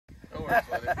works,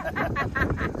 buddy.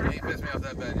 You ain't pissed me off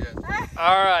that bad yet.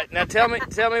 All right, now tell me,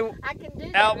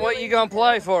 Alton, what you gonna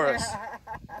play for us?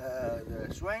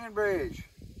 The Swinging Bridge.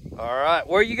 All right,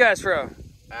 where are you guys from?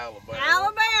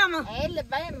 Alabama.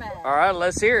 All right,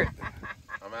 let's hear it.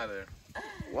 I'm out of there.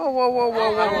 Whoa, whoa, whoa,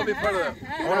 whoa, I whoa. want to be part of that.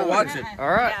 I want to watch it. All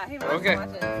right, okay.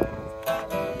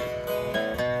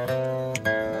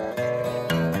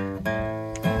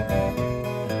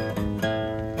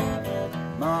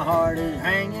 My heart is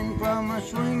hanging from a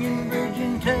swinging bridge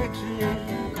in Texas,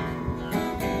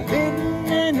 hidden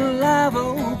in a live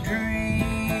oak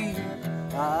tree.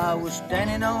 I was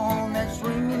standing on that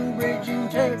swinging bridge in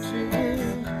Texas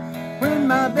when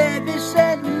my baby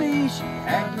said to me she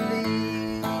had to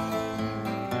leave.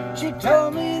 She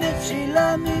told me that she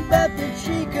loved me but that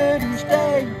she couldn't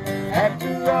stay.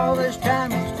 After all this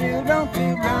time it still don't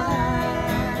feel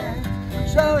right.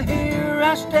 So here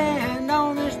I stand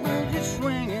on this bridge that's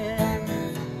swinging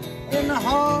in the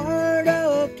heart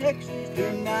of Texas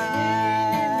tonight.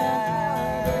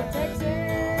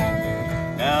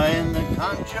 Now in the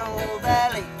Concho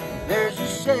Valley there's a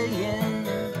saying,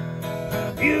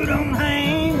 you don't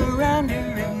hang around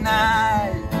here at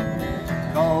night,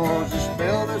 'cause the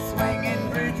spell the swinging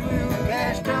bridge will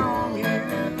cast on you,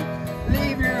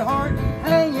 leave your heart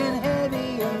hanging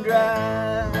heavy and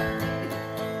dry.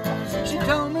 She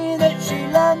told me that she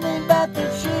loved me but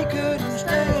that she couldn't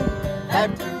stay.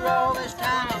 After all this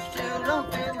time I still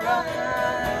don't feel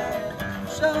right.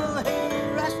 So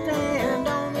here I stand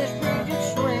on this bridge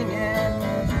that's swinging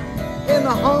in the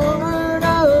heart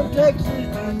of Texas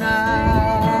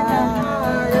tonight.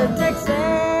 Texas.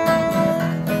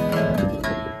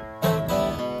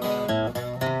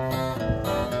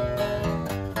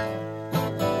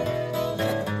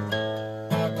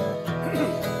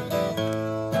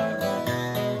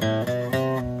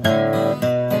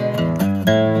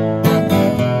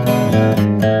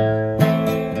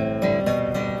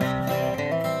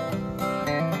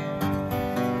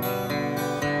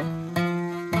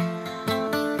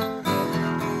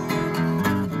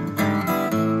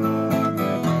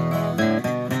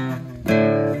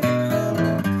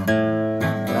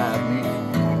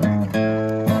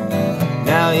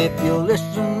 Now if you'll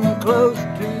listen close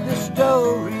to the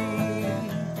story,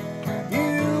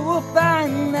 you will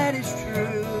find that it's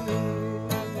true.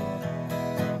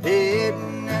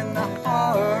 Hidden in the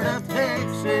heart of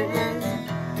Texas,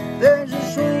 there's a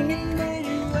swinging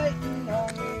lady waiting on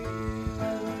you.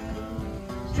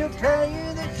 She'll tell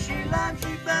you that she loves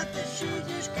you but that she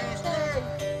just can't stay.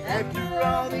 After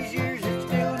all these years it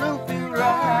still don't feel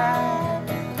right.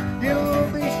 You'll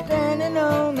be standing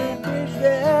on that bridge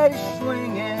that is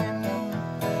swinging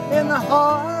in the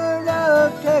heart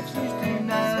of Texas tonight.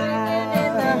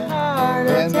 In the heart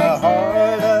of Texas. In the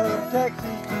heart of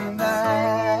Texas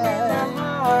tonight. In the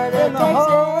heart of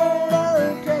Texas.